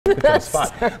Put you on the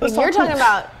spot. You're talking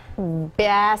about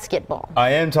basketball.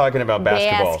 I am talking about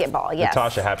basketball. Basketball, yes.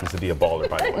 Natasha happens to be a baller,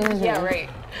 by the way. Mm-hmm. Yeah, right.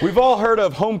 We've all heard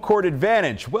of home court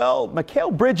advantage. Well,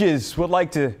 Mikal Bridges would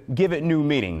like to give it new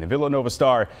meaning. The Villanova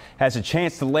star has a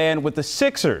chance to land with the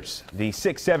Sixers. The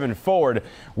 6'7" forward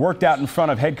worked out in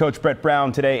front of head coach Brett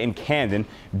Brown today in Camden.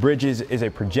 Bridges is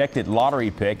a projected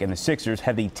lottery pick, and the Sixers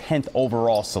had the 10th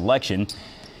overall selection.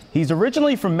 He's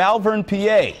originally from Malvern, PA,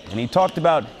 and he talked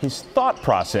about his thought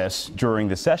process during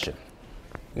the session.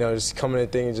 Just coming in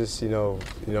thinking, just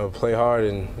play hard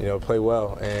and play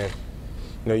well, and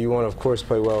you want to of course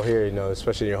play well here,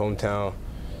 especially in your hometown,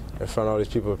 in front of all these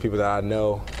people that I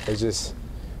know. It's just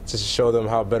to show them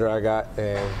how better I got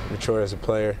and mature as a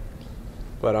player.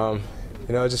 But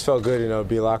it just felt good,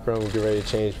 be in the locker room, get ready to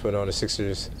change, put on the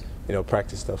Sixers,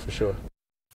 practice stuff for sure.